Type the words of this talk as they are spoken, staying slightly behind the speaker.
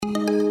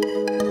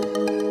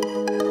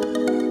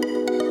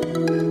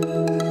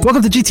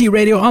Welcome to GT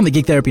Radio on the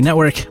Geek Therapy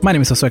Network. My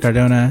name is Josue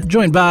Cardona,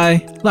 joined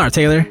by Lara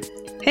Taylor.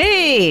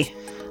 Hey!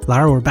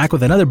 Lara, we're back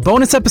with another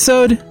bonus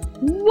episode.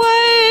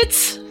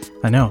 What?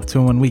 I know, 2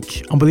 in 1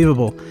 week.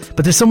 Unbelievable.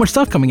 But there's so much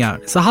stuff coming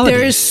out. It's the holidays.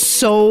 There's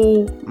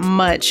so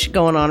much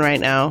going on right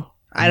now.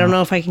 I don't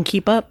know if I can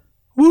keep up.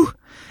 Woo!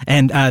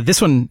 And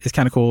this one is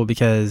kind of cool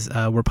because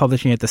we're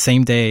publishing it the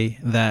same day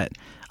that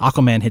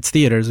Aquaman hits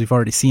theaters. We've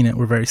already seen it.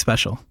 We're very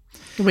special.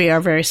 We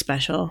are very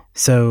special.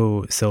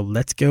 So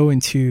let's go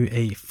into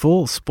a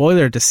full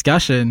spoiler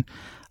discussion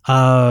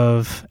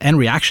and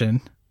reaction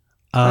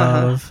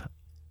of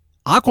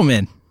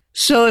Aquaman.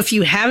 So if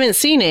you haven't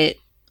seen it,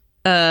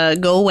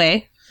 go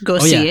away. Go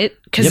see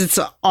it because it's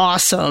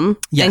awesome.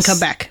 Yes. And come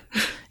back.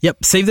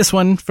 Yep. Save this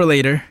one for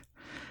later.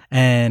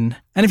 And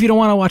if you don't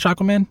want to watch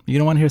Aquaman, you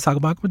don't want to hear us talk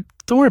about Aquaman,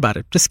 don't worry about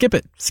it. Just skip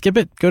it. Skip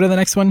it. Go to the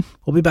next one.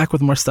 We'll be back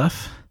with more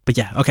stuff. But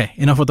yeah, okay.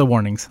 Enough with the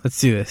warnings. Let's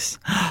do this.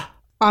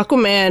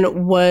 Aquaman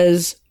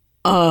was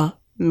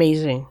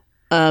amazing.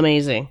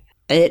 Amazing.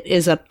 It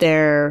is up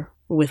there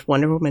with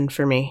Wonder Woman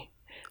for me.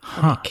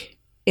 Huh. Like,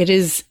 it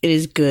is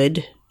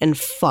good and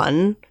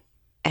fun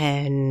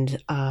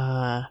and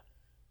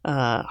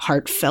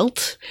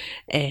heartfelt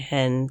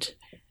and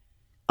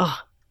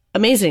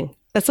amazing.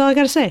 That's all I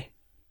gotta say.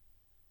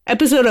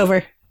 Episode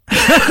over.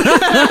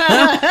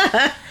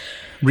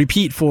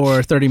 Repeat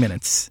for 30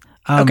 minutes.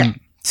 Okay.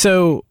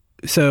 So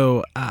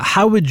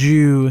how would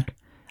you...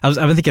 I've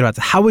been thinking about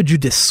this. How would you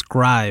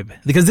describe...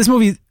 Because this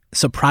movie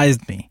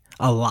surprised me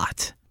a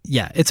lot.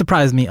 Yeah, it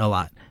surprised me a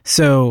lot.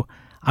 So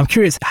I'm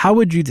curious, how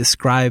would you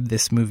describe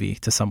this movie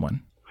to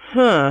someone?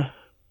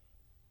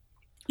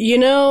 You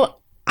know,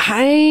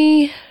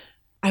 I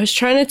was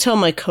trying to tell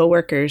my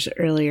coworkers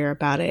earlier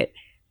about it,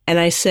 and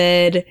I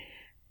said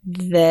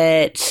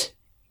that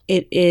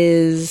it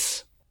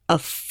is a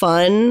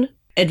fun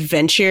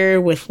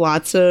adventure with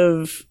lots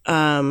of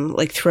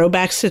like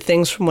throwbacks to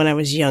things from when I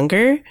was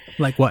younger.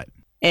 Like what?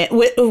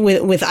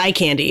 With eye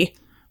candy,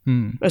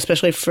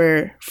 especially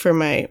for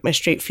my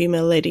straight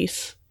female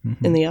ladies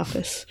in the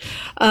office.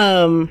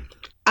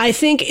 I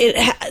think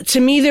to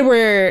me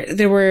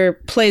there were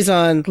plays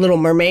on Little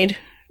Mermaid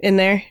in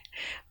there,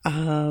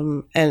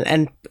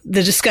 and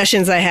the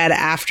discussions I had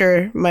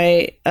after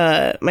my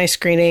my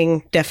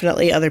screening,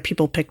 definitely other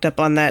people picked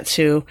up on that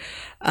too.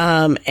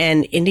 And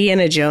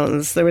Indiana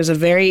Jones, there was a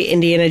very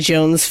Indiana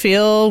Jones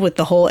feel with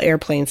the whole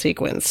airplane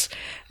sequence,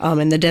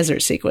 and the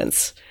desert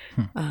sequence.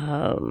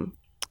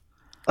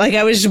 Like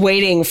I was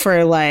waiting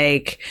for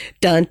like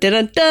dun dun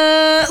dun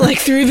dun, like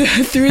through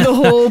the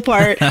whole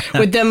part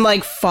with them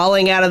like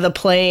falling out of the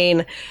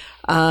plane.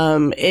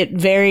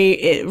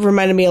 It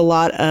reminded me a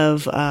lot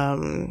of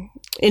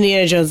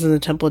Indiana Jones and the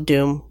Temple of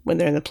Doom when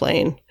they're in the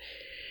plane.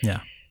 Yeah.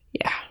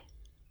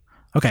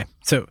 Okay,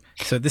 so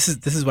this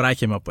is what I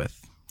came up with.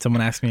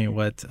 Someone asked me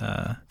what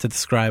to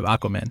describe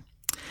Aquaman.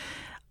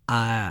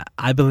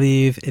 I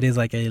believe it is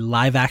like a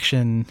live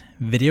action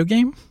video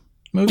game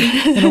movie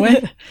in a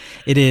way.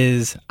 It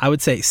is, I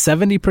would say,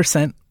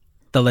 70%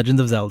 The Legend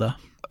of Zelda.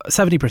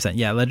 70%,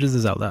 yeah, Legends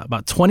of Zelda.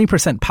 About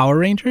 20% Power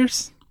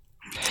Rangers.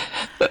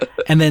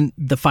 And then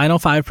the final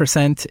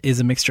 5%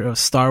 is a mixture of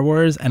Star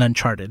Wars and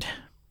Uncharted.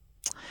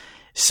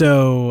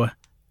 So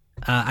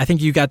I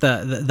think you got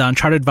the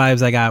Uncharted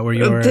vibes I got where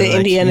you were the like,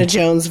 Indiana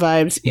Jones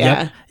vibes.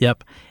 Yeah.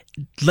 Yep.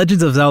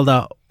 Legends of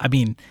Zelda, I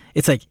mean,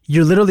 it's like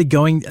you're literally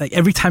going, like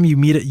every time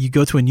you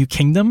go to a new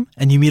kingdom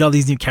and you meet all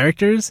these new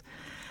characters,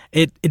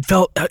 it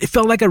felt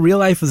like a real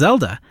life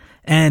Zelda.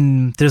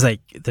 And there's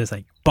like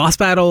boss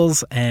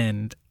battles,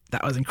 and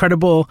that was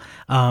incredible.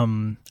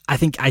 I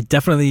think I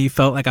definitely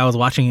felt like I was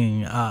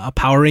watching a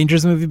Power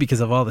Rangers movie because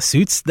of all the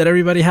suits that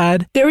everybody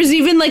had. There was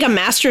even like a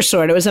Master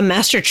Sword. It was a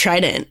Master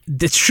Trident.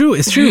 It's true.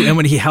 And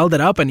when he held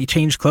it up and he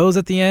changed clothes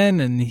at the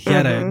end, and he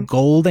had a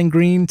gold and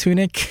green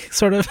tunic,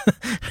 sort of.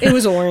 It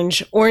was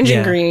orange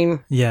and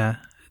green. Yeah.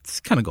 It's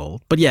kind of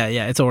gold, but yeah,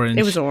 it's orange.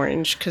 It was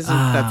orange because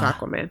that's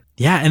Aquaman.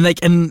 Yeah, and like,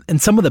 and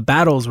some of the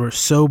battles were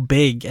so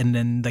big, and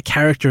then the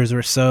characters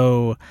were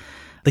so,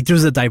 like, there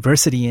was a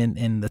diversity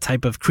in the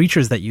type of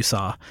creatures that you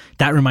saw.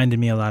 That reminded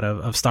me a lot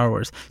of Star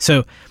Wars.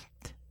 So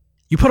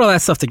you put all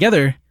that stuff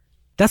together,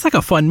 that's like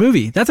a fun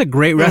movie. That's a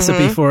great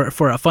recipe for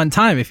a fun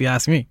time, if you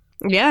ask me.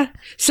 Yeah.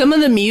 Some of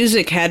the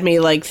music had me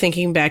like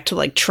thinking back to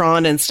like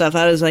Tron and stuff.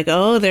 I was like,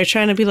 oh, they're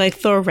trying to be like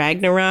Thor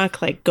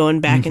Ragnarok, like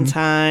going back in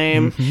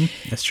time.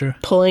 That's true.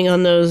 Pulling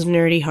on those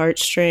nerdy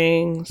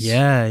heartstrings.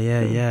 Yeah.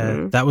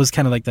 That was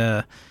kind of like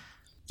I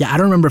don't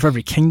remember if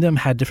every kingdom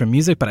had different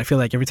music, but I feel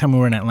like every time we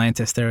were in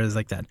Atlantis, there was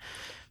like that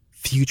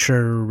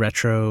future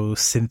retro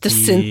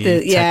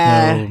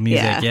techno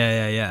music.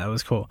 Yeah. It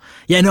was cool.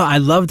 Yeah, no, I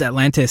loved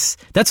Atlantis.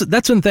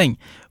 That's one thing.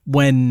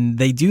 When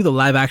they do the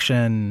live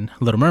action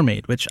Little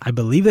Mermaid, which I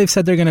believe they've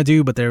said they're going to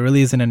do, but there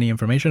really isn't any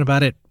information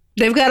about it.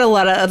 They've got a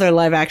lot of other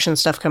live action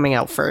stuff coming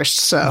out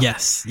first. So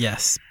Yes.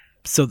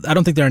 So I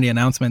don't think there are any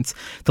announcements.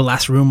 The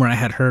last rumor I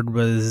had heard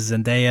was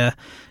Zendaya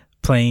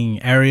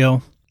playing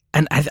Ariel.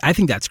 And I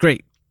think that's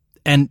great.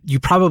 And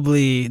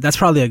that's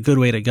probably a good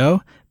way to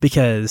go,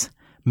 because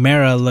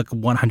Mara look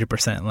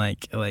 100%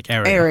 like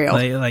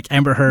Ariel. Like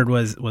Amber Heard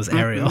was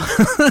Ariel.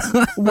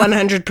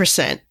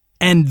 100%.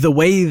 And the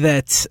way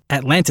that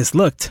Atlantis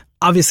looked,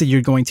 obviously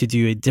you're going to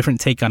do a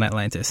different take on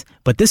Atlantis,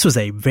 but this was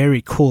a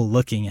very cool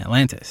looking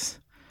Atlantis.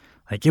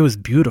 Like, it was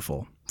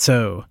beautiful.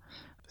 So,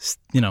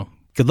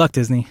 good luck,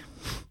 Disney.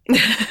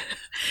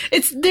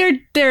 It's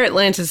their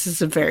Atlantis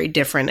is a very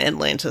different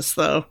Atlantis,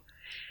 though.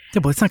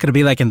 Yeah, but it's not going to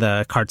be like in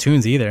the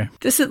cartoons either.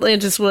 This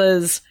Atlantis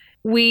was,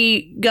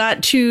 we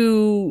got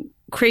too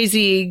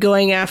crazy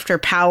going after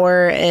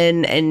power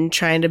and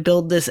trying to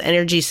build this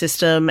energy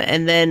system,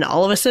 and then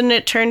all of a sudden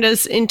it turned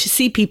us into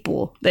sea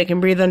people that can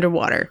breathe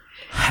underwater.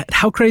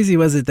 How crazy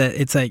was it that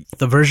it's like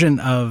the version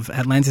of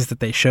Atlantis that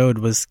they showed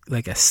was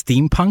like a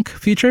steampunk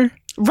future?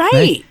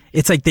 Right.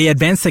 It's like they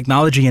advanced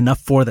technology enough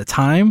for the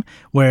time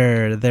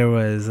where there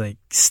was like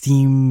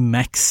steam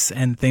mechs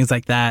and things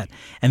like that.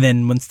 And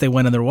then once they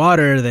went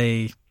underwater,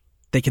 they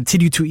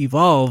continued to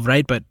evolve,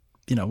 right? But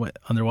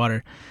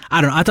underwater.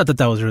 I don't know. I thought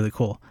that was really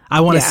cool. I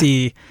want to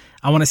see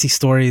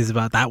stories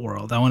about that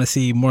world. I want to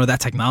see more of that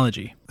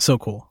technology. So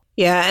cool.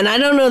 Yeah, and I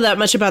don't know that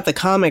much about the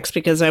comics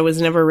because I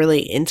was never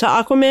really into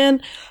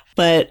Aquaman,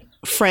 but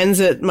friends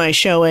at my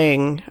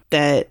showing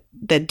that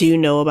do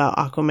know about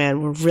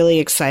Aquaman were really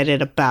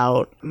excited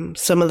about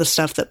some of the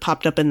stuff that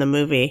popped up in the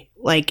movie.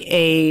 Like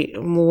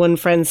one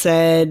friend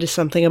said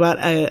something about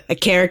a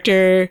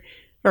character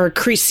or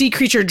a sea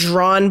creature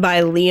drawn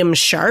by Liam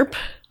Sharp,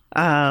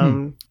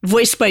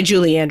 voiced by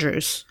Julie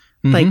Andrews.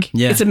 Mm-hmm. Like,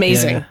 it's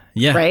amazing.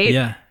 Yeah. Right?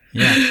 Yeah.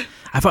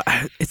 I thought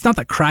it's not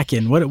the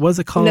Kraken. What was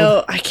it called?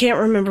 No, I can't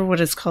remember what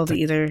it's called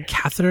either.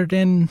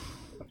 Catherden?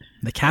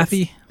 The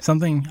Kathy?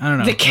 Something? I don't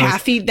know. The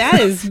Kathy? That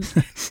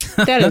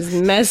is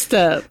messed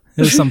up.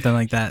 It was something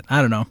like that.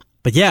 I don't know.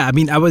 But yeah, I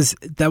mean, I would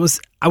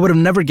have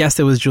never guessed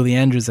it was Julie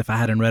Andrews if I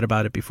hadn't read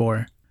about it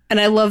before. And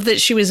I love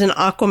that she was in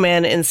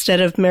Aquaman instead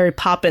of Mary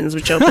Poppins,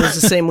 which opens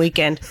the same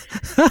weekend.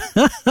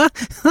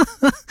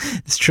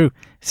 It's true.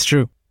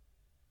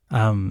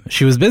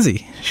 She was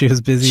busy. She was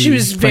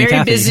very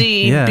Kathy.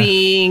 busy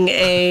being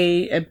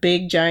a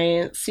big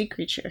giant sea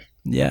creature.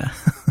 Yeah.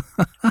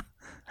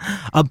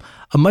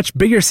 A much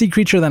bigger sea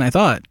creature than I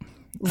thought.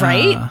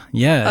 Right?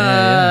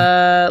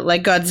 Yeah.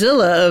 Like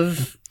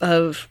Godzilla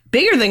of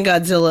bigger than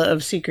Godzilla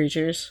of sea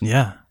creatures.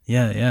 Yeah.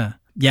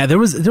 Yeah, there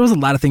was a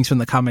lot of things from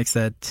the comics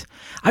that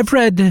I've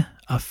read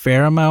a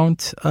fair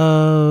amount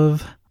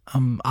of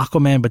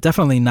Aquaman, but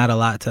definitely not a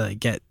lot to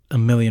get a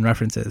million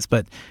references.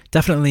 But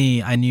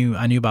definitely I knew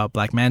about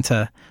Black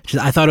Manta.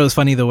 I thought it was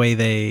funny the way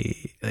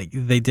they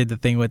did the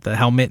thing with the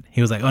helmet.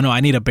 He was like, "Oh no,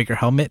 I need a bigger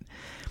helmet."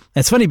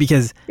 It's funny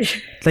because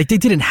like they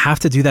didn't have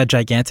to do that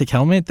gigantic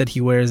helmet that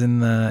he wears in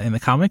the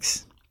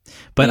comics.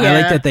 But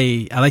I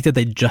like that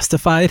they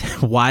justified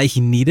why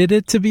he needed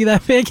it to be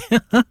that big.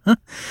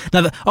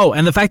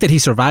 And the fact that he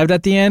survived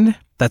at the end,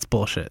 that's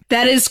bullshit.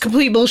 That is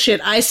complete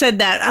bullshit. I said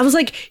that. I was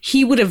like,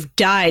 he would have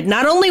died.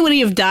 Not only would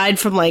he have died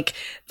from like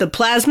the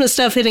plasma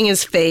stuff hitting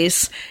his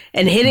face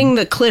and hitting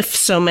the cliff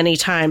so many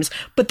times,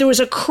 but there was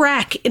a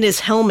crack in his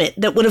helmet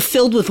that would have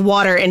filled with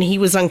water and he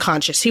was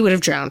unconscious. He would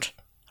have drowned.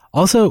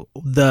 Also,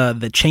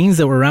 the chains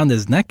that were around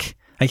his neck,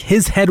 like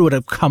his head would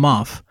have come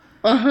off.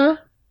 Uh-huh.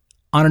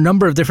 On a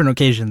number of different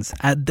occasions.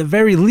 At the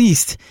very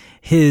least,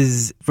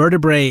 his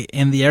vertebrae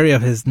in the area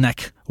of his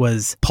neck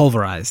was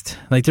pulverized.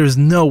 Like, there's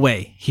no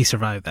way he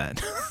survived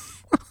that.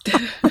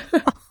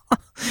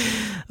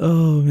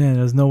 Oh, man,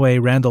 there's no way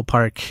Randall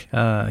Park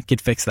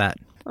could fix that.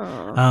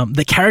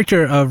 The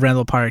character of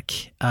Randall Park,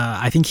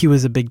 I think he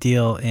was a big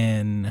deal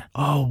in...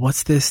 Oh,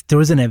 what's this? There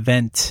was an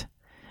event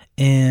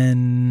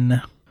in...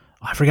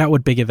 I forgot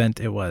what big event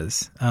it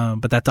was,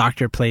 but that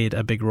doctor played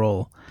a big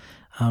role.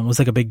 It was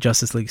like a big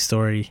Justice League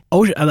story.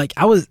 First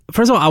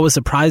of all, I was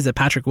surprised that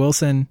Patrick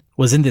Wilson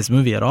was in this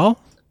movie at all.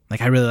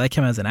 Like, I really like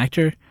him as an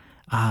actor,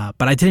 but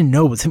I didn't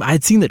know it was him. I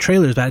had seen the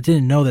trailers, but I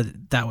didn't know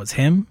that was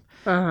him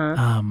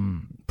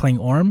playing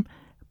Orm.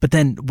 But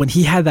then when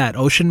he had that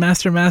Ocean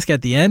Master mask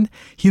at the end,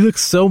 he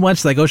looks so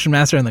much like Ocean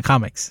Master in the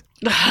comics.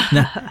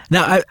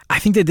 Now I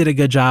think they did a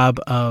good job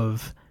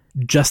of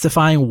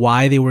justifying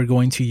why they were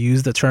going to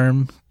use the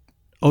term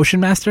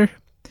Ocean Master.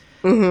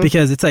 Mm-hmm.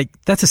 Because it's like,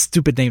 that's a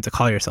stupid name to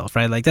call yourself,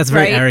 right? Like, that's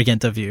very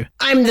arrogant of you.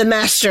 I'm the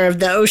master of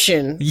the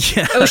ocean.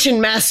 Yeah. Ocean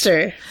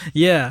master.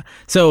 Yeah.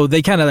 So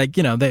they kind of like,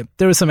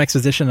 there was some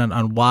exposition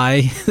on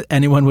why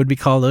anyone would be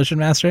called Ocean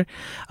Master.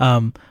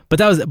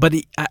 But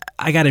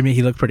I gotta admit,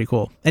 he looked pretty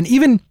cool. And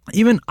even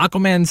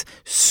Aquaman's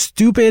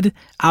stupid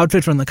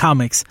outfit from the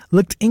comics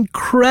looked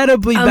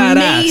incredibly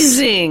badass.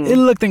 Amazing. It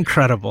looked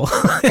incredible.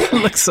 It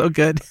looked so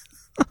good.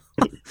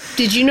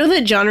 Did you know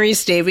that John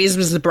Rhys Davies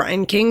was the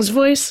Brian King's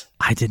voice?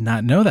 I did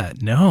not know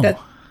that. No.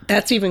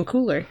 That's even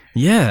cooler.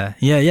 Yeah.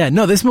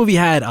 No, this movie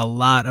had a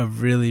lot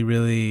of really,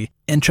 really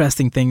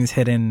interesting things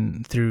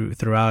hidden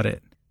throughout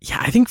it. Yeah,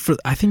 I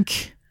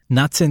think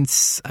not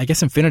since, I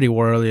guess, Infinity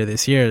War earlier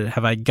this year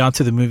have I gone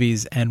to the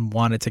movies and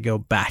wanted to go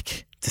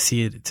back to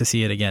see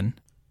it again.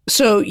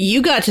 So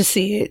you got to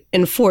see it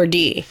in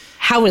 4D.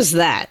 How was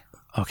that?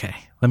 Okay,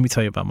 let me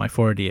tell you about my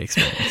 4D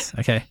experience.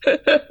 Okay.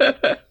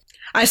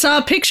 I saw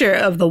a picture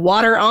of the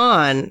water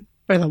on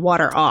or the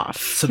water off.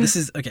 So this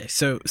is okay.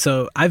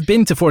 So I've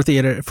been to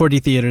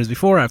 4D theaters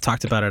before. I've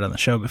talked about it on the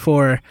show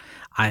before.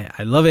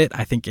 I love it.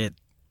 I think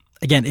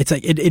it's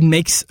like it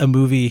makes a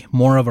movie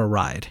more of a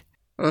ride.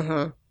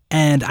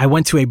 And I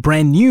went to a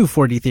brand new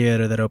 4D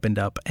theater that opened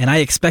up, and I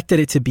expected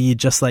it to be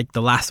just like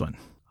the last one.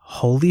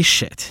 Holy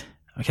shit.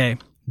 Okay.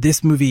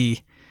 This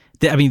movie,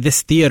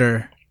 this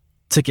theater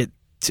took it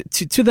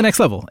to the next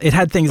level. It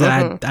had things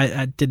that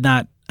I did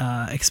not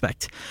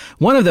expect.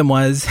 One of them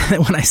was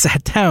when I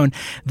sat down,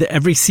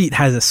 every seat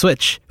has a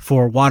switch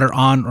for water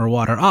on or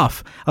water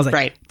off. I was like,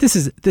 right. This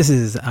is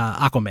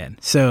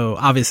Aquaman. So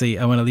obviously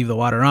I want to leave the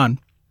water on.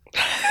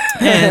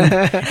 And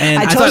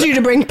I told you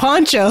to bring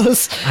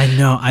ponchos.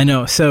 I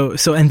know. So,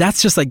 and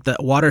that's just like the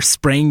water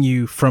spraying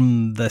you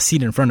from the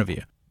seat in front of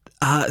you.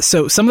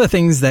 So some of the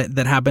things that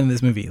happened in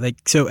this movie, like,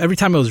 so every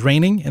time it was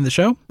raining in the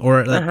show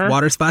or like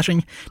water splashing,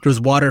 there was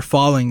water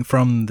falling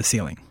from the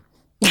ceiling.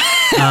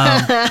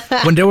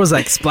 When there was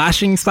like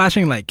splashing,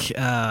 like,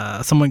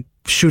 someone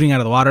shooting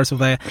out of the water or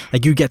something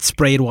like you get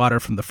sprayed water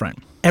from the front.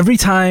 Every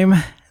time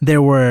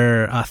there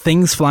were,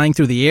 things flying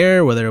through the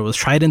air, whether it was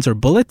tridents or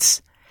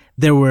bullets,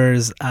 there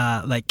was,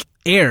 like,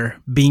 air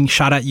being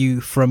shot at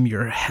you from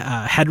your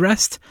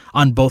headrest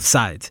on both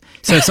sides.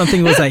 So if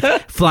something was like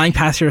flying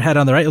past your head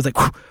on the right, it was like,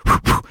 whoo, whoo,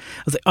 whoo.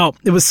 I was like, oh,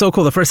 it was so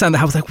cool. The first time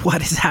that I was like,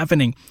 what is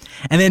happening?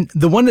 And then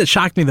the one that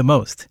shocked me the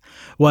most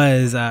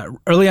was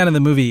early on in the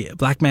movie,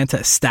 Black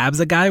Manta stabs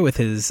a guy with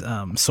his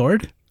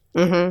sword,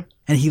 and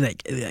he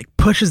like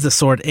pushes the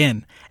sword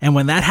in. And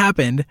when that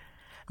happened,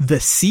 the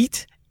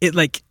seat, it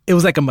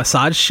was like a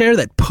massage chair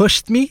that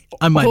pushed me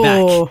on my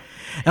back.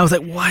 And I was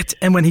like, what?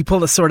 And when he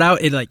pulled the sword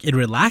out, it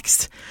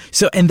relaxed.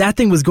 So, and that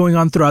thing was going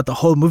on throughout the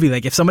whole movie.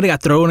 Like if somebody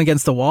got thrown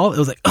against the wall, it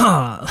was like,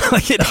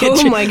 like it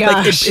hit you. My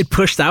gosh. Like it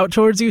pushed out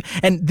towards you.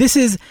 And this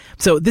is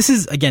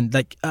again,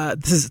 like,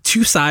 this is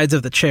two sides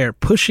of the chair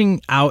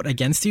pushing out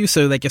against you.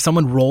 So like if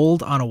someone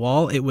rolled on a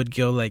wall, it would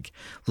go like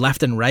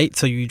left and right.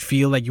 So you'd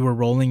feel like you were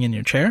rolling in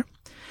your chair.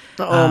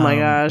 Oh my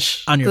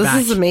gosh. On your back.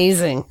 This is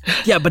amazing.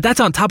 Yeah, but that's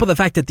on top of the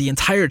fact that the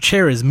entire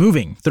chair is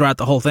moving throughout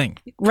the whole thing.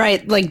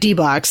 Right, like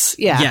D-Box.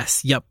 Yeah.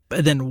 Yes, yep.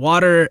 And then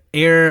water,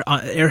 air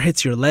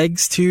hits your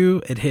legs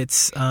too. It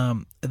hits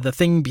the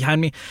thing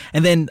behind me.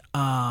 And then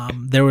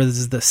there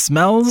was the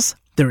smells,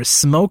 there was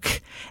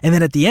smoke. And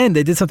then at the end,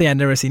 they did something I'd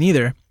never seen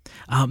either.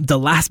 The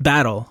last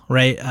battle,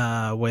 right,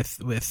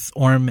 with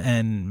Orm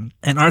and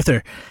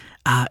Arthur,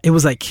 it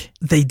was like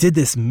they did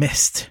this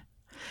mist.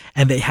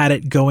 And they had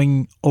it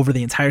going over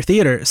the entire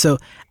theater. So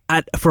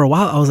for a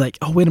while, I was like,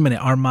 oh, wait a minute.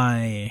 Are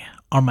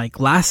my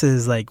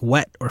glasses like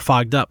wet or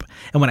fogged up?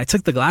 And when I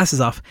took the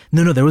glasses off,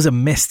 no, there was a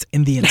mist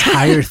in the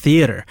entire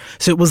theater.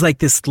 So it was like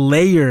this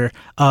layer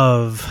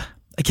of,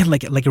 again,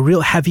 like a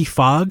real heavy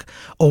fog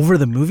over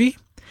the movie.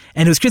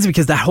 And it was crazy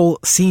because that whole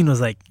scene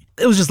was like,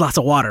 it was just lots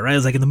of water, right? It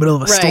was like in the middle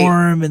of a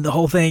storm and the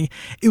whole thing.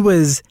 It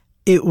was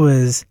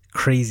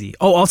crazy.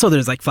 Oh, also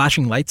there's like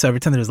flashing lights. So every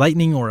time there's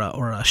lightning or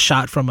a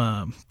shot from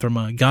a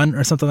gun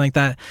or something like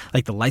that,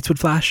 like the lights would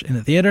flash in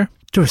the theater.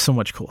 There was so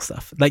much cool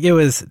stuff. Like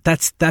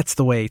that's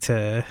the way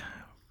to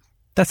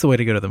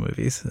go to the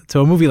movies.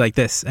 To a movie like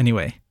this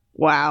anyway.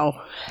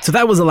 Wow. So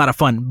that was a lot of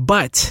fun,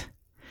 but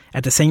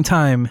at the same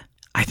time,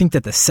 I think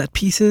that the set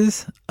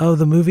pieces of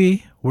the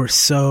movie were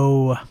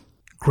so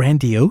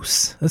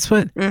grandiose. That's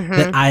what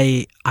that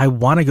I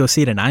want to go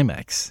see it in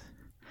IMAX.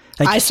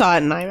 Like, I saw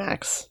it in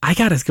IMAX. I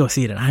gotta go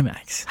see it in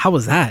IMAX. How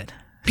was that?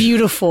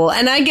 Beautiful.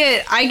 And I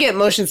get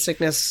motion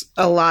sickness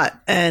a lot,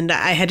 and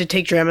I had to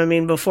take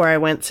Dramamine before I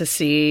went to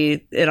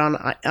see it on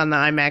the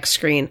IMAX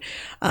screen.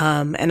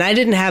 And I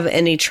didn't have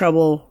any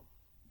trouble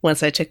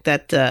once I took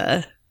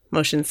that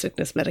motion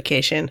sickness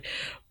medication.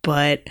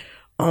 But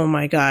oh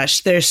my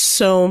gosh, there's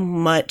so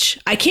much.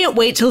 I can't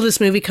wait till this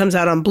movie comes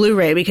out on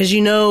Blu-ray because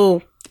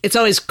it's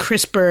always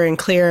crisper and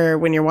clearer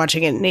when you're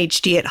watching it in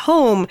HD at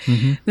home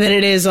than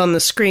it is on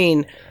the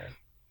screen.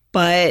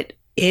 But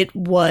it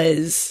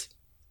was,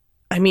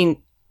 I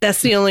mean,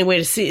 that's the only way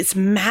to see it. It's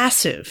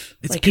massive.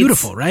 It's like,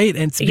 beautiful, right?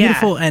 And it's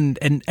beautiful, and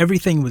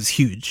everything was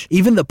huge.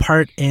 Even the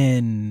part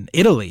in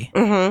Italy,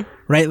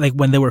 right? Like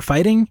when they were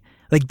fighting,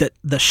 like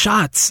the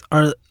shots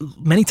are,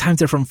 many times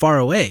they're from far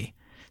away.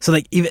 So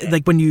like even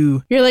like when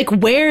you're like,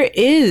 where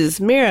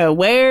is Mira?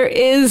 Where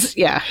is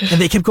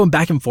And they kept going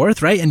back and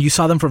forth, right? And you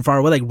saw them from far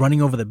away, like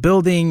running over the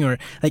building, or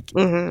like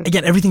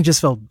again, everything just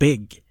felt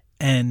big.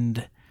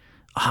 And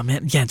oh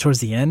man, yeah.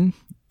 Towards the end,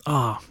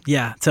 oh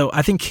yeah. So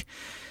I think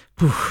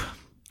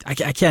I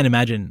can't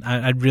imagine.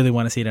 I'd really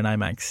want to see it in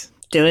IMAX.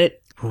 Do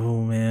it.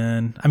 Oh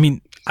man. I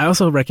mean, I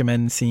also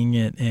recommend seeing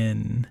it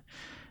in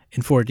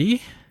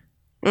 4D.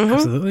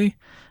 Absolutely.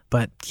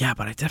 But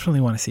I definitely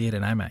want to see it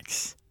in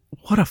IMAX.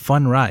 What a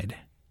fun ride.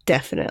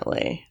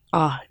 Definitely.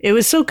 It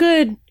was so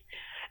good.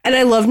 And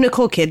I love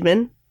Nicole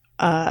Kidman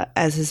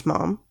as his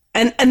mom.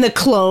 And the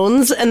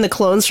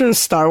clones from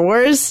Star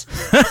Wars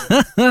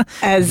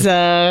as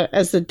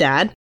the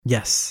dad.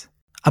 Yes.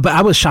 But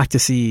I was shocked to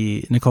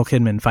see Nicole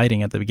Kidman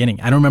fighting at the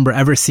beginning. I don't remember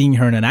ever seeing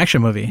her in an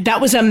action movie.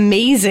 That was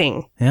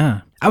amazing.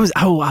 Yeah. I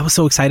was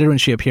so excited when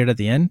she appeared at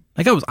the end.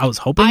 Like I was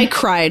hoping. I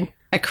cried.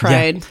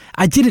 Yeah.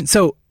 I didn't.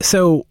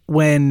 So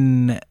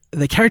when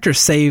the character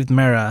saved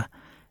Mara,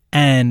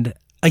 and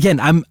again,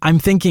 I'm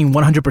thinking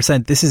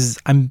 100%. This is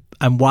I'm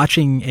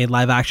watching a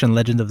live action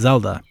Legend of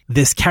Zelda.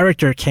 This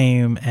character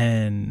came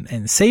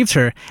and saved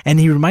her, and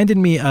he reminded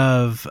me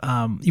of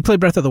you played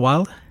Breath of the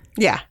Wild?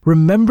 Yeah.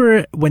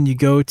 Remember when you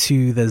go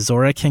to the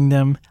Zora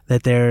Kingdom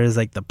that there's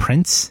like the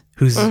prince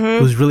who's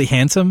really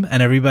handsome,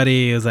 and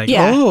everybody is like,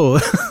 oh.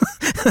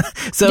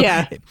 So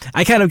yeah.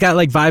 I kind of got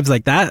like vibes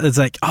like that. It's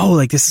like, oh,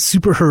 like this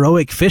super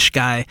heroic fish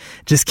guy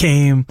just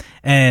came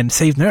and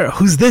saved Mara.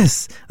 Who's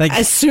this? Like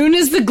as soon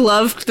as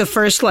the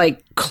first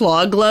like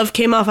claw glove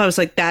came off, I was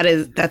like,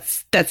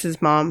 that's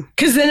his mom.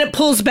 Because then it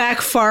pulls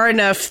back far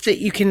enough that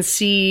you can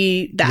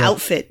see the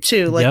outfit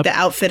too, like the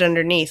outfit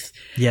underneath.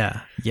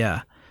 Yeah.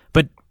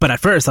 But at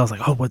first I was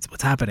like, oh,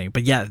 what's happening?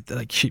 But yeah,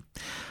 like she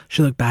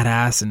looked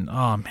badass, and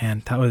oh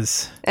man, that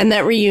was. And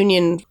that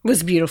reunion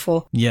was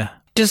beautiful. Yeah.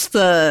 Just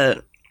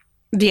the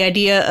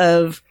idea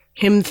of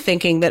him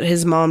thinking that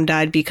his mom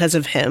died because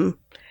of him,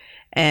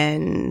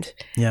 and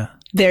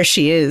there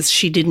she is.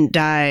 She didn't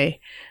die.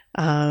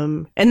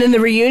 And then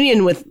the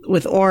reunion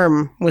with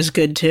Orm was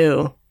good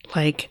too.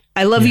 Like,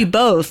 I love you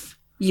both.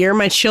 You're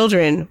my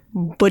children,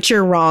 but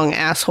you're wrong,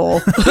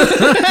 asshole.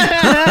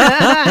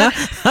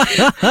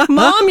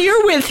 Mom,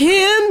 you're with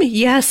him.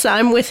 Yes,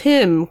 I'm with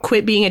him.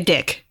 Quit being a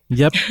dick.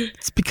 Yep.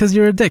 It's because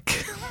you're a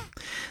dick.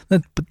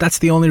 But that's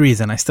the only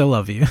reason. I still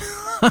love you.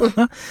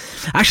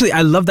 Actually,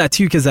 I love that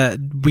too, because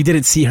we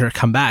didn't see her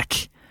come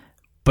back.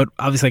 But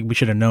obviously, like, we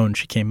should have known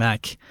she came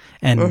back.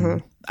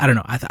 And I don't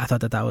know. I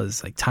thought that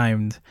was like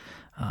timed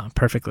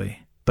perfectly.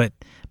 But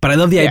I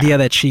love the idea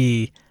that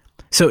she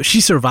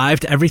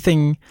survived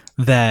everything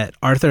that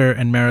Arthur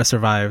and Mara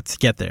survived to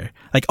get there.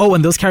 Like, oh,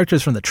 and those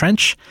characters from the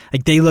trench,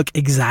 like they look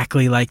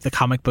exactly like the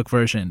comic book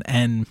version,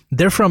 and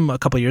they're from a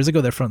couple years ago.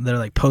 They're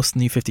like post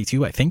New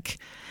 52, I think,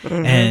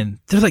 and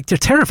they're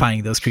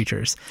terrifying, those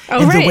creatures.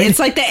 Oh, and right, it's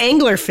like the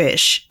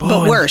anglerfish,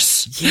 but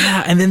worse.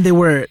 Yeah, and then they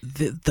were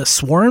the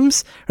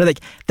swarms, or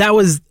like that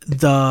was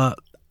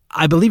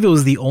I believe it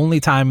was the only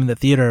time in the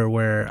theater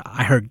where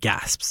I heard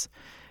gasps.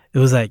 It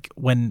was like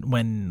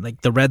when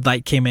like the red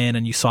light came in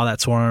and you saw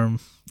that swarm,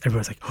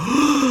 everyone's like,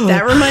 oh.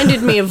 That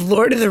reminded me of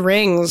Lord of the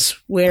Rings,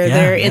 where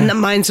they're in the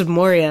Mines of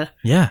Moria.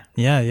 Yeah.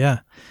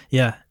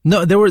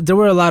 No, there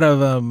were a lot of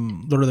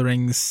Lord of the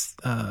Rings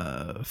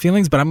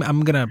feelings, but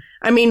I'm gonna.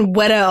 I mean,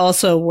 Weta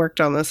also worked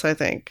on this, I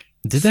think.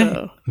 Did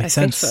they? Makes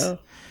sense. I think so.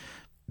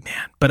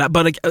 Man,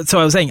 but like, so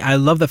I was saying, I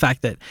love the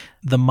fact that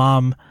the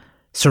mom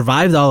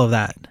survived all of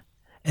that,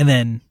 and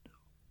then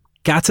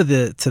got to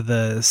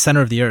the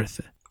center of the earth.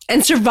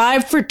 And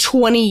survived for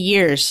 20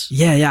 years.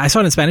 Yeah. I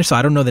saw it in Spanish, so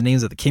I don't know the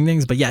names of the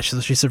kingdoms, but yeah,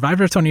 she survived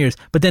for 20 years.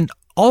 But then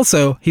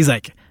also, he's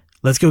like,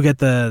 let's go get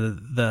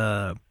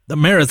the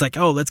Mara's like,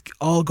 oh, let's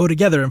all go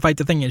together and fight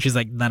the thing. And she's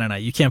like, no,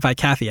 you can't fight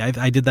Kathy.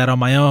 I did that on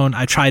my own.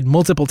 I tried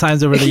multiple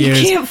times over the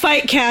years. You can't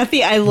fight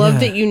Kathy. I love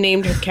that you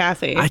named her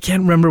Kathy. I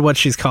can't remember what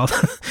she's called.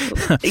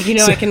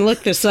 I can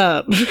look this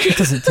up. It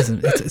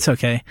doesn't, it's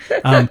okay.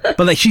 But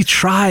like, she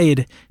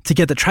tried to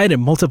get the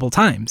trident multiple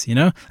times,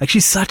 like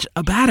she's such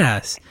a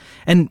badass.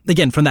 And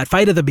again, from that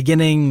fight at the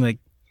beginning, like,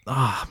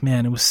 oh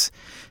man, it was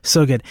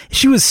so good.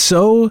 She was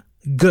so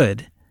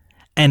good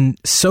and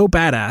so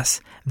badass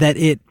that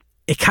it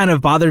kind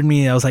of bothered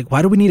me. I was like,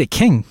 why do we need a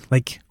king?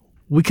 Like,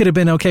 we could have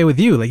been okay with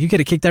you. Like, you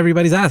could have kicked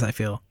everybody's ass, I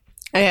feel.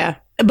 Yeah.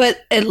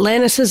 But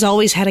Atlantis has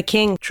always had a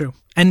king. True.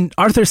 And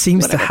Arthur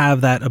seems to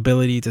have that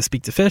ability to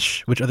speak to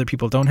fish, which other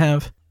people don't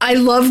have. I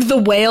loved the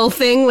whale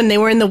thing when they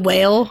were in the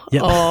whale.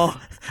 Yep.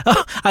 Oh,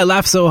 I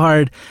laughed so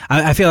hard.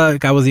 I feel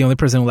like I was the only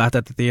person who laughed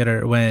at the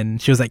theater when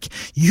she was like,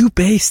 you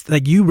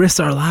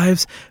risked our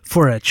lives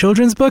for a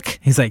children's book?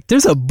 He's like,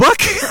 there's a book?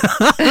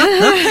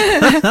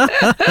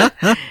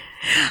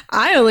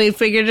 I only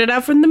figured it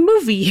out from the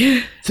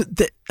movie. So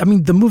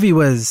the movie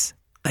was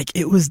like,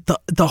 it was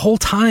the whole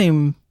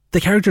time the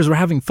characters were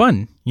having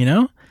fun,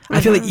 I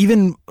feel like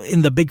even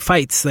in the big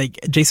fights, like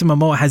Jason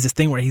Momoa has this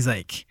thing where he's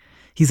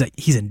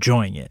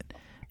enjoying it,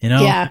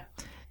 Yeah.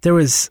 There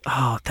was,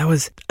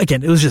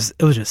 again, it was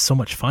just so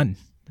much fun.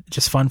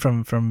 Just fun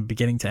from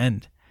beginning to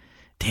end.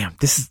 Damn,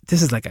 this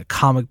is like a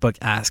comic book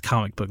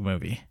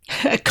movie.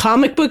 A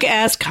comic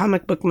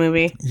book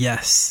movie.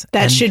 Yes.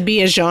 That should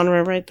be a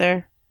genre right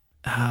there.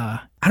 I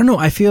don't know.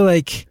 I feel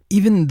like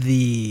even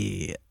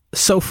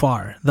so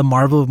far, the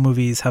Marvel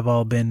movies have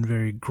all been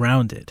very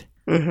grounded.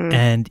 Mm-hmm.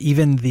 And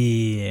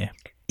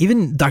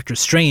even Doctor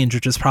Strange,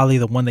 which is probably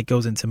the one that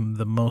goes into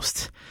the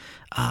most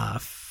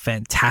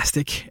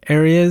fantastic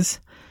areas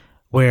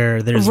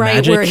where there's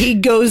magic. Where he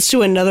goes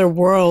to another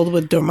world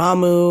with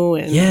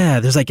Dormammu.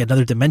 And there's like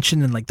another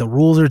dimension and like the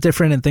rules are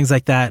different and things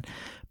like that.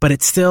 But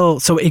it's still,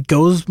 so it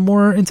goes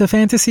more into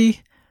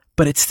fantasy,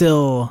 but it's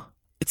still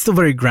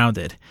very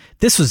grounded.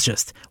 This was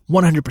just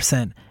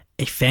 100%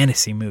 a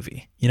fantasy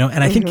movie, you know?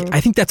 And I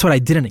think that's what I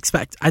didn't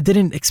expect. I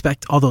didn't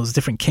expect all those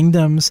different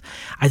kingdoms.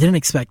 I didn't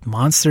expect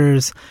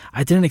monsters.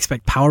 I didn't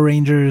expect Power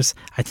Rangers.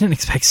 I didn't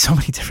expect so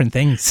many different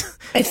things.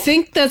 I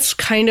think that's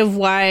kind of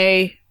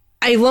why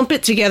I lump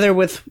it together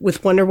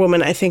with Wonder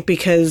Woman, I think,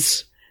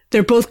 because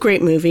they're both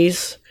great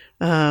movies.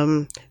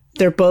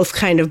 They're both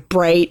kind of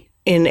bright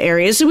in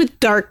areas with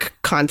dark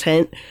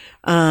content.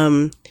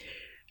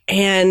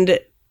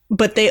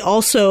 But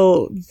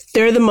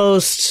they're the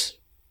most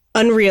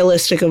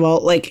unrealistic of all.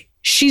 Like,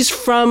 she's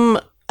from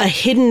a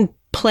hidden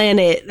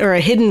planet or a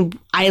hidden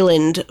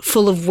island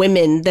full of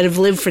women that have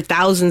lived for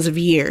thousands of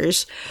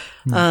years.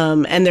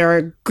 And there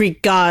are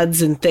Greek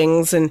gods and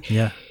things. And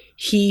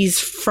he's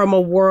from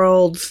a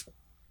world,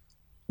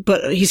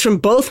 but he's from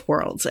both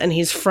worlds. And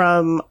he's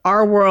from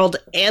our world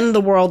and the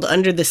world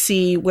under the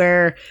sea,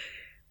 where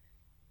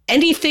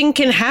anything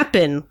can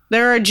happen.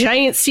 There are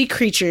giant sea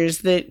creatures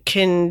that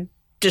can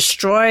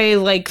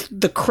destroy like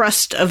the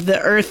crust of the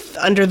earth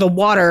under the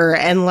water,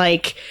 and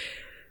like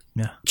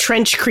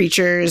trench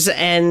creatures,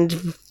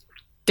 and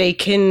he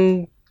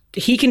can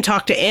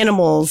talk to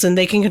animals, and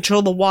they can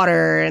control the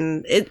water,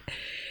 and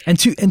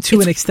to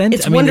an extent,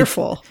 it's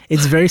wonderful.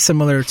 It's very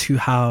similar to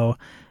how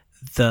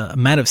the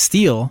Man of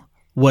Steel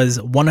was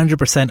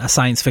 100% a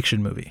science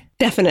fiction movie.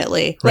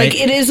 Definitely. Right? Like,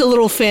 it is a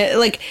little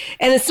and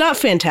it's not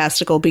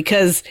fantastical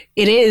because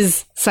it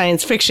is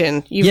science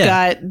fiction.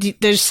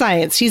 There's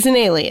science. He's an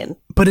alien.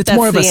 But it's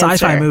more of a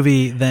sci-fi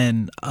movie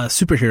than a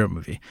superhero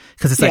movie,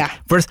 because it's like,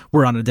 first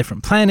we're on a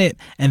different planet,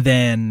 and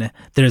then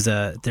there's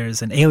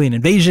an alien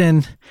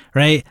invasion,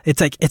 right? It's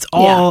like it's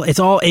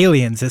all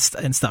aliens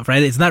and stuff,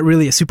 right? It's not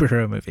really a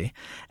superhero movie,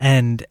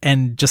 and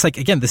just like,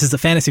 again, this is a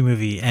fantasy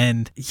movie,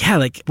 and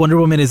like Wonder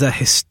Woman is a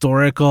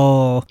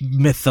historical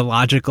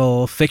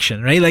mythological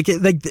fiction, right?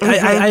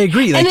 I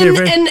agree. Like,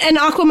 and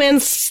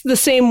Aquaman's the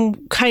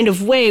same kind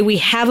of way. We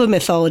have a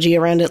mythology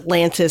around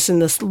Atlantis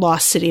and this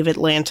lost city of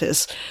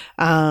Atlantis.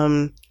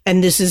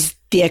 And this is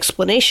the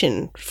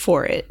explanation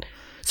for it.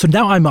 So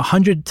now I'm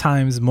 100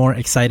 times more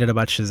excited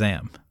about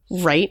Shazam.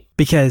 Right.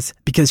 Because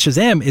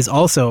Shazam is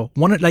also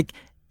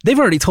they've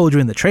already told you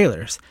in the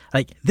trailers,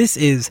 like, this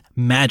is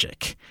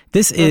magic.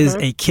 This is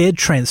a kid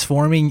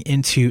transforming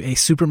into a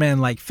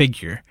Superman-like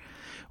figure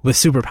with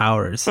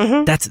superpowers.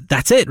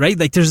 That's it, right?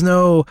 Like, there's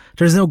no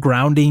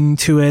grounding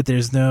to it.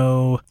 There's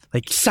no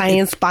like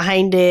science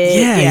behind it.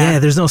 Yeah.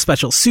 There's no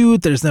special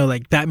suit. There's no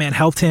like Batman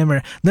helped him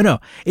or no.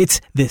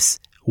 It's this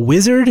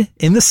wizard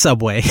in the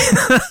subway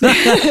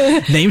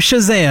named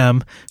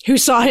Shazam, who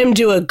saw him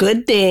do a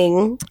good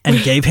thing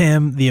and gave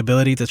him the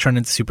ability to turn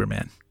into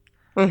Superman.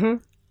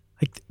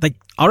 Like,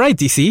 all right,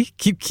 DC,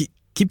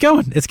 keep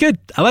going. It's good.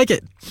 I like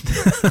it.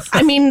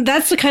 I mean,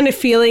 that's the kind of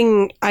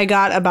feeling I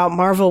got about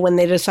Marvel when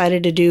they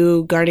decided to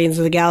do Guardians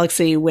of the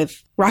Galaxy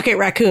with Rocket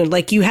Raccoon.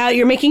 Like,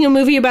 you're making a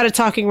movie about a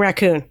talking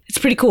raccoon. It's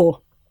pretty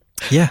cool.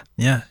 Yeah.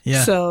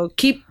 So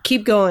keep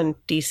going,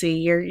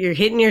 DC. You're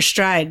hitting your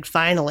stride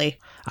finally.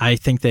 I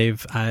think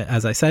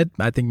as I said,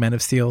 I think Man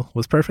of Steel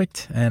was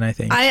perfect, and I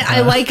think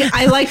I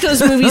like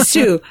those movies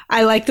too.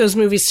 I like those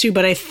movies too,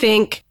 but I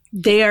think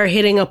they are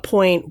hitting a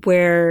point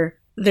where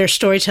their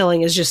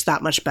storytelling is just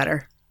that much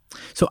better.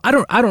 So I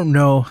don't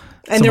know.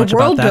 And their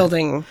world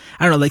building.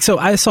 I don't know. Like, so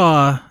I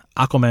saw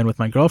Aquaman with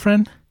my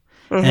girlfriend,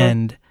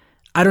 and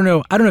I don't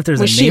know if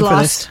there's a name for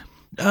this.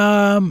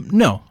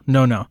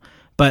 No.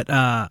 But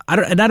I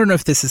don't know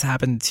if this has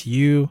happened to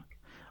you,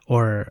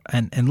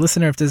 and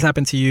listener, if this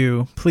happened to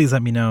you, please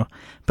let me know.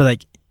 But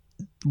like,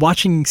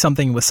 watching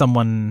something with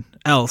someone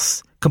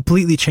else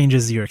completely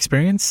changes your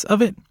experience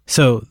of it.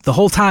 So the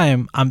whole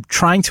time I'm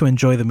trying to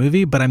enjoy the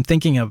movie, but I'm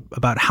thinking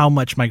about how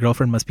much my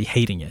girlfriend must be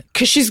hating it.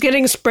 Because she's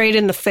getting sprayed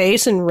in the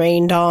face and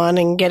rained on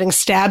and getting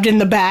stabbed in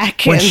the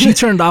back. When she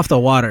turned off the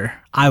water,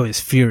 I was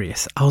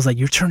furious. I was like,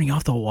 you're turning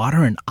off the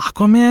water in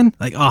Aquaman?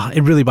 Like,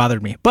 it really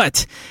bothered me.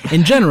 But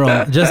in general,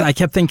 I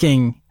kept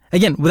thinking,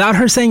 again, without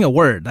her saying a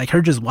word, like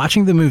her just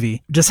watching the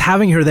movie, just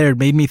having her there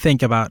made me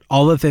think about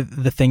all of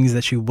the things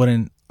that she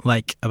wouldn't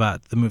like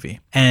about the movie.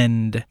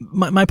 And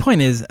my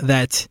point is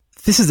that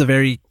this is a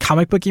very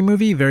comic booky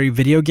movie, very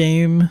video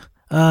game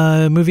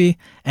movie,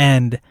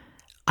 and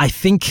I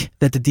think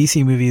that the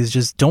DC movies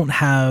just don't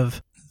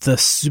have the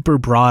super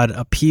broad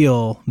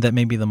appeal that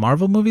maybe the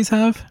Marvel movies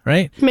have,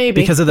 right? Maybe.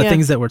 Because of the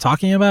things that we're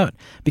talking about.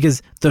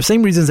 Because the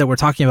same reasons that we're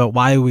talking about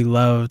why we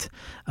loved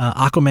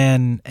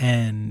Aquaman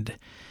and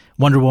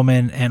Wonder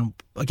Woman, and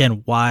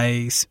again,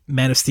 why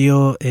Man of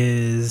Steel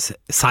is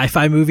a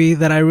sci-fi movie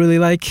that I really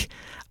like.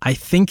 I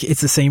think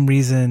it's the same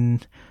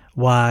reason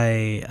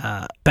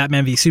why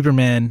Batman v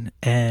Superman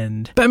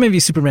and Batman v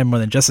Superman more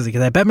than Justice League,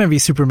 because Batman v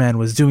Superman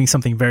was doing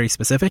something very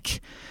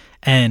specific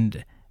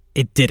and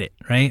it did it,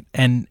 right?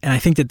 And I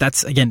think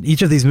that's, again,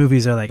 each of these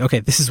movies are like,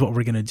 okay, this is what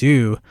we're going to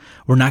do.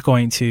 We're not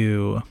going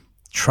to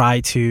try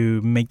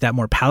to make that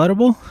more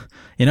palatable,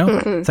 you know?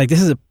 It's like,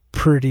 this is a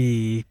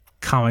pretty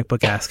comic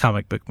book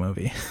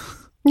movie.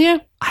 Yeah.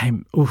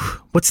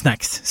 What's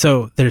next?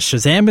 So there's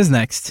Shazam is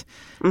next,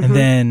 and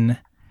then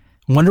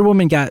Wonder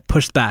Woman got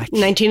pushed back.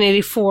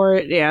 1984.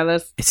 Yeah,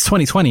 it's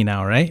 2020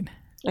 now, right?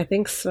 I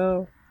think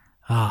so.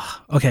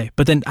 Okay.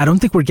 But then I don't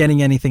think we're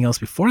getting anything else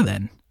before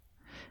then,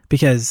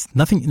 because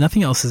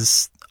nothing else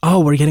is.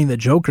 Oh, we're getting the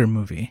Joker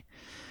movie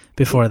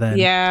before then.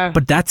 Yeah.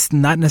 But that's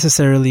not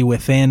necessarily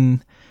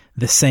within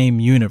the same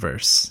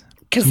universe.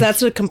 Because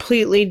that's a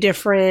completely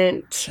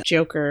different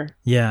Joker.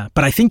 Yeah.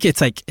 But I think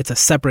it's a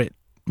separate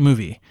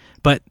movie.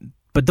 But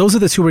those are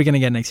the two we're going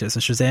to get next year. So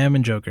Shazam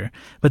and Joker.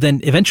 But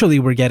then eventually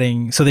we're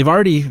getting, so they've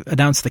already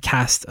announced the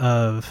cast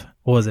of,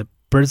 what was it?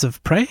 Birds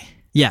of Prey?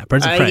 Yeah.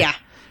 Birds of Prey. Yeah.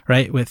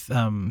 Right. With,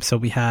 so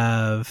we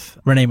have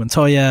Renee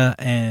Montoya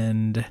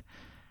and,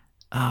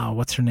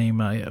 what's her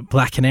name?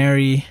 Black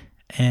Canary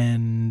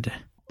and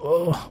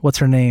what's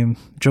her name?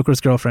 Joker's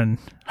girlfriend,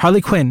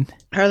 Harley Quinn.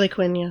 Harley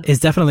Quinn, yeah, is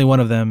definitely one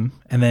of them,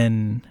 and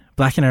then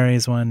Black Canary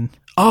is one.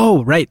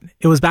 Oh, right,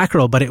 it was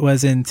Batgirl, but it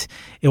wasn't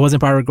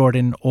Barbara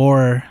Gordon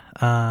or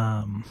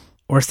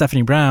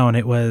Stephanie Brown.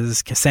 It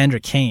was Cassandra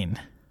Cain.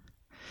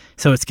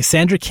 So it's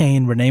Cassandra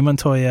Cain, Renee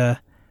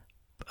Montoya,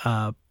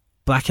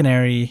 Black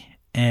Canary,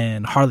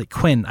 and Harley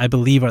Quinn. I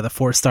believe are the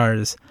 4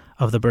 stars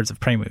of the Birds of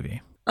Prey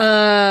movie.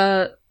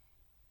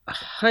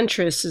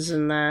 Huntress is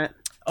in that.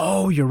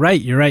 Oh, you're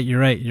right.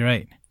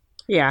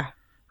 Yeah.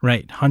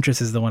 Right.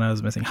 Huntress is the one I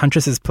was missing.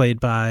 Huntress is played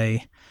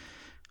by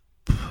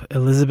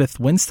Elizabeth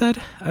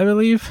Winstead, I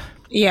believe.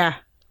 Yeah.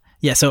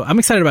 Yeah, so I'm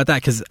excited about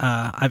that because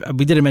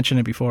we didn't mention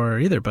it before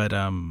either, but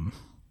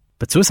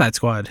Suicide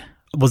Squad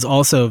was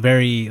also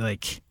very,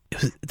 like,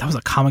 that was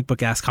a comic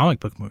book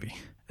movie.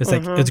 It's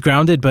like, it's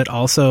grounded, but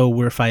also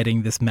we're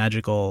fighting this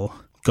magical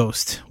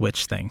ghost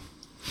witch thing.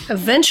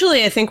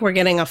 Eventually, I think we're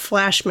getting a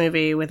Flash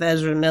movie with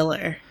Ezra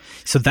Miller.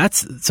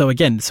 So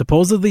again,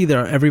 supposedly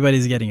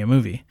everybody's getting a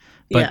movie,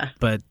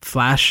 but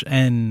Flash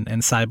and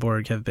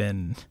Cyborg have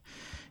been,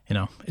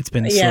 it's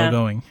been slow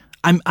going.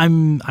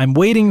 I'm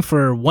waiting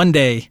for one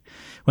day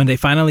when they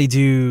finally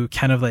do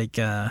kind of like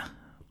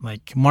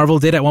Marvel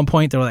did at one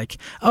point. They were like,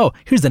 oh,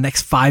 here's the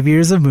next 5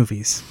 years of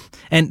movies.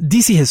 And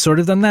DC has sort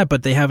of done that,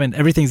 but they haven't.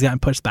 Everything's gotten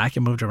pushed back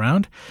and moved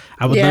around.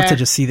 I would love to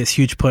just see this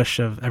huge push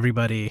of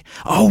everybody.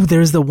 Oh,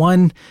 there's the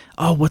one.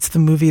 Oh, what's the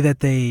movie that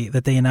they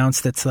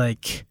announced that's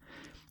like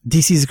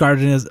DC's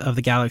Guardians of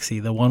the Galaxy,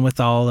 the one with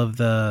all of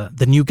the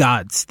New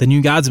Gods, the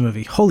New Gods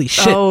movie. Holy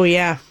shit. Oh,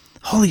 yeah.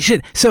 Holy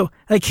shit. So,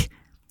 like,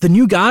 the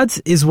New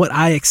Gods is what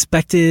I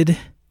expected.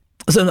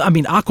 So, I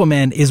mean,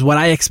 Aquaman is what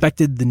I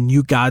expected the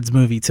New Gods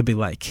movie to be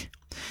like.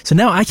 So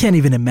now I can't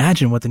even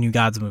imagine what the New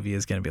Gods movie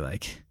is going to be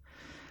like.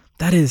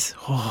 That is,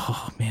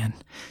 oh, man.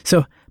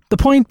 So the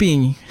point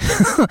being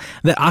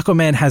that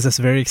Aquaman has us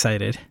very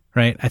excited,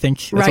 right? I think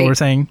that's what we're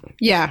saying.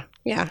 Yeah.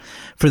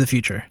 For the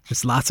future.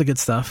 There's lots of good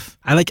stuff.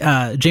 I like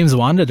James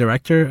Wan, the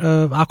director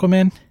of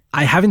Aquaman.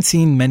 I haven't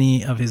seen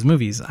many of his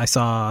movies. I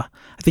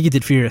think he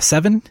did Furious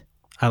 7.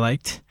 I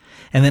liked.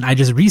 And then I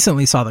just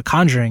recently saw The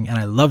Conjuring and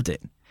I loved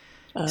it.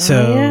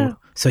 So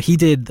he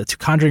did the 2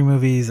 Conjuring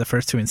movies, the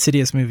first 2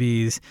 Insidious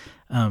movies.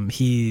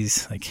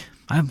 He's like,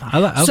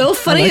 so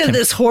funny that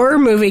this horror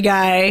movie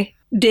guy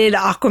did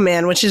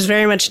Aquaman, which is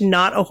very much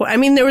not a horror. I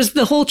mean, there was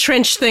the whole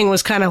trench thing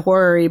was kind of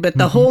horror-y, but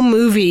the whole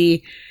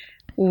movie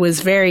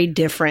was very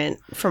different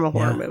from a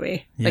horror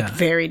movie. Like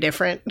very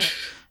different.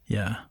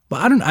 Yeah.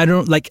 But I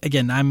don't like,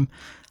 again,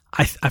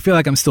 I feel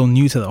like I'm still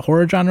new to the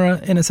horror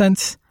genre in a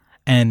sense.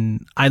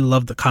 And I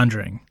love The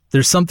Conjuring.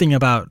 There's something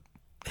about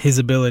his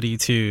ability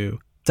to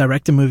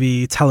direct a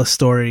movie, tell a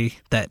story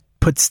that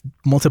puts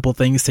multiple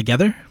things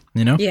together,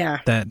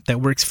 that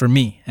works for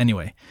me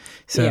anyway.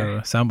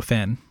 So I'm a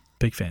fan,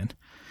 big fan.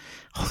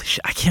 Holy shit.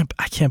 I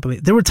can't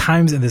believe there were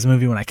times in this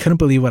movie when I couldn't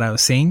believe what I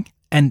was seeing.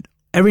 And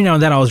every now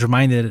and then I was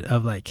reminded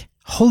of like,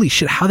 holy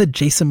shit, how did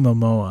Jason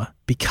Momoa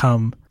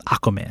become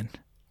Aquaman?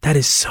 That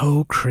is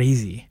so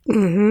crazy.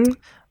 Mm-hmm.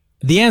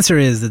 The answer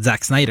is that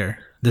Zack Snyder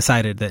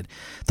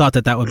thought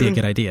that would be a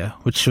good idea,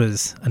 which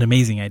was an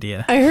amazing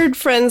idea. I heard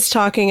friends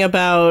talking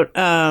about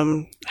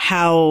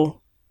how,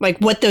 like,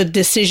 what the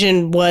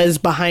decision was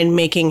behind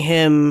making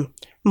him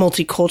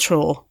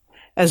multicultural,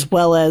 as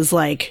well as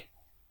like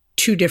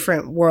 2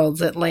 different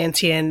worlds,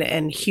 Atlantean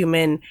and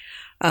human.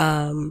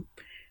 And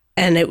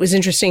it was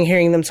interesting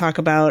hearing them talk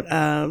about,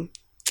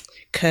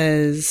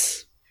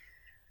 because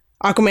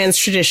Aquaman's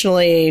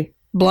traditionally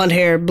blonde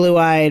hair, blue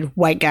eyed,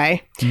 white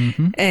guy,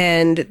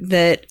 and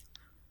that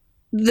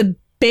the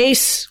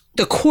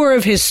core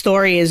of his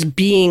story is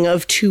being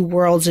of 2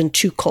 worlds and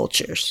 2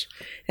 cultures.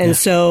 And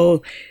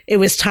so it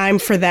was time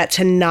for that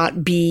to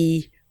not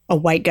be a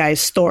white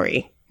guy's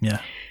story. Yeah.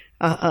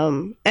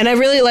 And I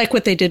really like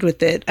what they did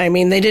with it. I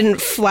mean, they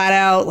didn't flat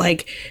out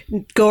like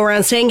go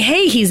around saying,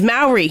 hey, he's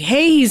Maori.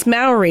 Hey, he's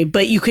Maori.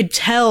 But you could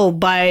tell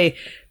by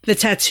the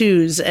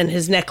tattoos and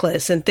his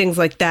necklace and things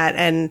like that.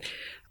 And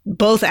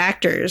both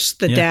actors,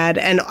 the dad,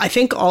 and I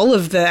think all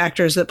of the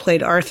actors that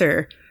played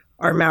Arthur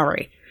are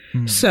Maori.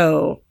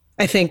 So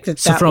I think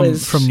that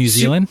was from New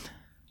Zealand.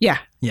 Yeah.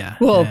 Yeah.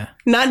 Well,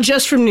 not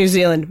just from New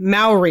Zealand,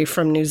 Maori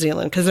from New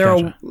Zealand, because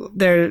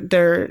they're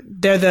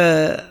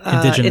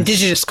the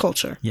indigenous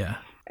culture. Yeah.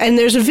 And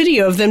there's a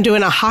video of them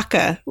doing a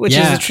haka, which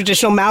is a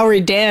traditional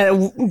Maori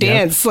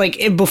dance,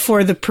 like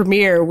before the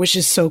premiere, which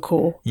is so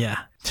cool. Yeah.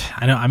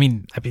 I know. I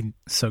mean,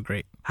 so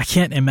great. I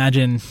can't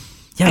imagine.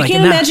 Yeah, I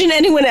can't imagine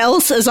anyone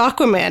else as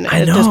Aquaman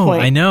at this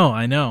point. I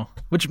know.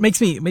 Which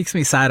makes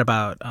me sad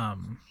about.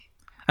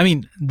 I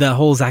mean, the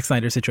whole Zack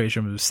Snyder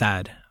situation was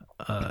sad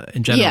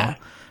in general. Yeah,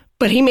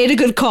 but he made a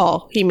good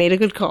call.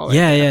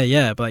 Right?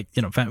 Yeah. But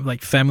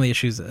like family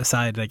issues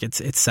aside, like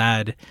it's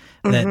sad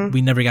that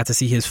we never got to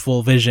see his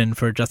full vision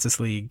for Justice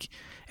League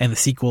and the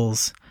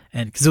sequels,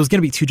 and because it was going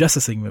to be 2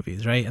 Justice League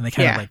movies, right? And they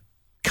kind of like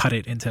cut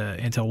it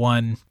into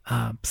one.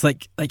 It's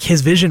like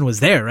his vision was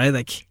there, right?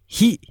 Like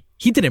he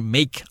didn't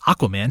make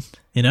Aquaman,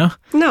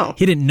 No,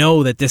 he didn't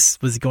know that this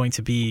was going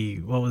to be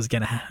what was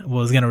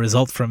gonna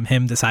result from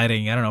him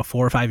deciding, I don't know,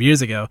 4 or 5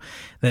 years ago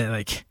that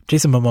like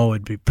Jason Momoa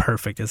would be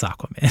perfect as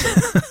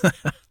Aquaman.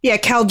 Yeah,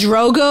 Khal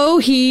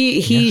Drogo,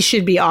 he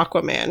should be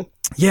Aquaman.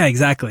 Yeah,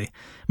 exactly.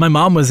 My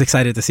mom was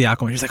excited to see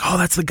Aquaman. She's like, "Oh,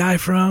 that's the guy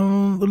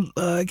from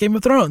Game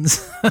of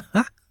Thrones."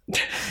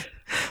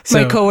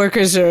 My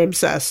coworkers are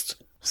obsessed.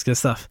 It's good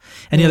stuff.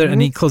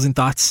 Any closing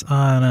thoughts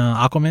on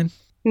Aquaman?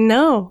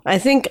 No, I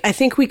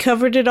think we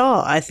covered it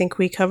all. I think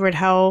we covered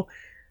how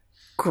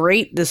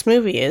great this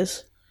movie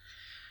is.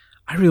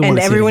 I really want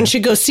to see it. And everyone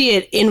should go see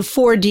it in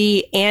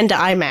 4D and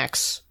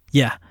IMAX.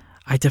 Yeah,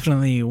 I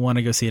definitely want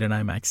to go see it in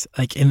IMAX.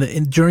 Like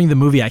during the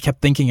movie, I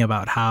kept thinking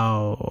about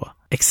how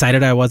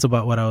excited I was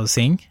about what I was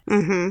seeing.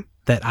 Mm-hmm.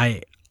 That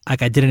I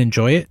didn't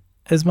enjoy it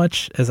as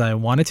much as I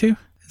wanted to.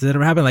 Does that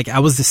ever happen? Like I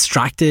was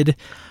distracted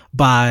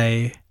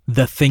by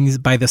the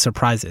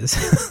surprises.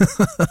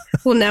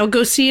 Well, now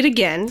go see it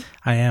again.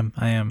 I am.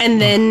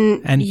 And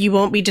then you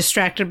won't be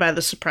distracted by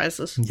the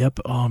surprises. Yep.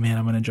 Oh man,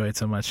 I'm going to enjoy it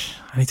so much.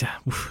 I need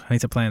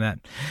to plan that.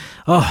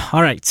 Oh,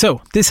 all right.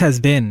 So this has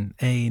been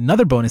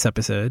another bonus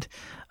episode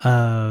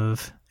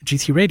of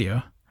GT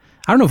Radio.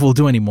 I don't know if we'll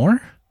do any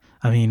more.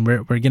 I mean,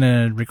 we're going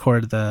to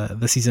record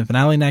the season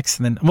finale next.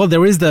 And then, well,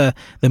 there is the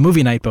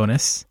movie night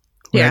bonus.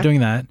 We're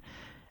doing that.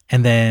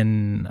 And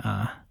then,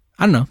 I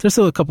don't know. There's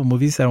still a couple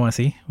movies that I want to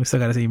see. We still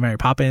got to see Mary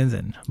Poppins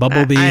and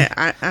Bumblebee.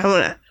 I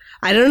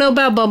don't know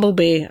about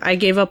Bumblebee. I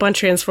gave up on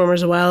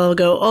Transformers a while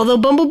ago, although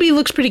Bumblebee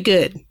looks pretty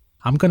good.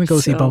 I'm going to go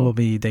see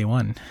Bumblebee day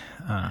one.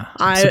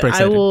 I'm super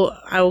excited.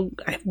 I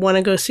want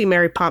to go see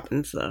Mary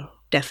Poppins, though.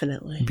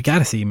 Definitely. We got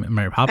to see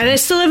Mary Poppins. And I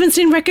still haven't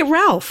seen Wreck-It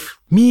Ralph.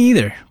 Me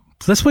either.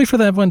 Let's wait for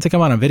that one to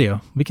come out on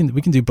video. We can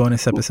do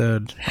bonus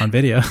episode on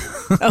video.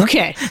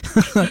 Okay.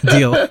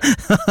 Deal.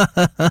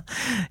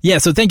 Yeah,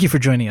 so thank you for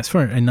joining us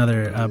for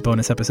another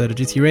bonus episode of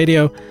GT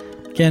Radio.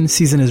 Again,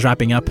 season is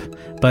wrapping up,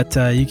 but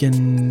you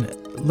can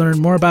learn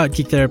more about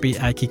Geek Therapy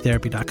at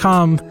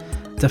geektherapy.com.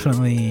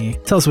 Definitely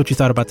tell us what you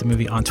thought about the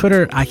movie on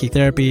Twitter at Geek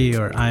Therapy,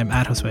 or I'm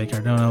at Josue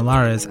Cardona.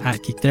 Lara is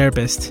at Geek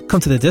Therapist.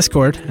 Come to the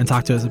Discord and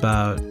talk to us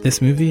about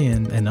this movie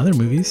and other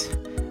movies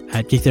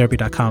at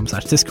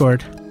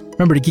geektherapy.com/Discord.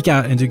 Remember to geek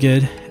out and do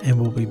good,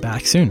 and we'll be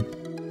back soon.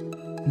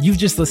 You've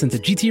just listened to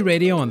GT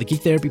Radio on the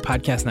Geek Therapy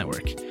Podcast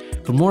Network.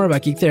 For more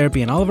about Geek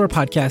Therapy and all of our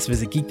podcasts,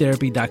 visit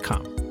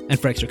geektherapy.com. And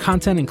for extra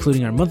content,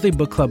 including our monthly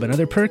book club and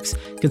other perks,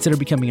 consider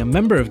becoming a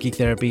member of Geek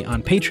Therapy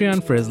on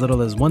Patreon for as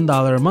little as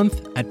 $1 a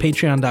month at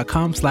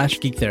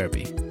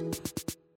patreon.com/geektherapy.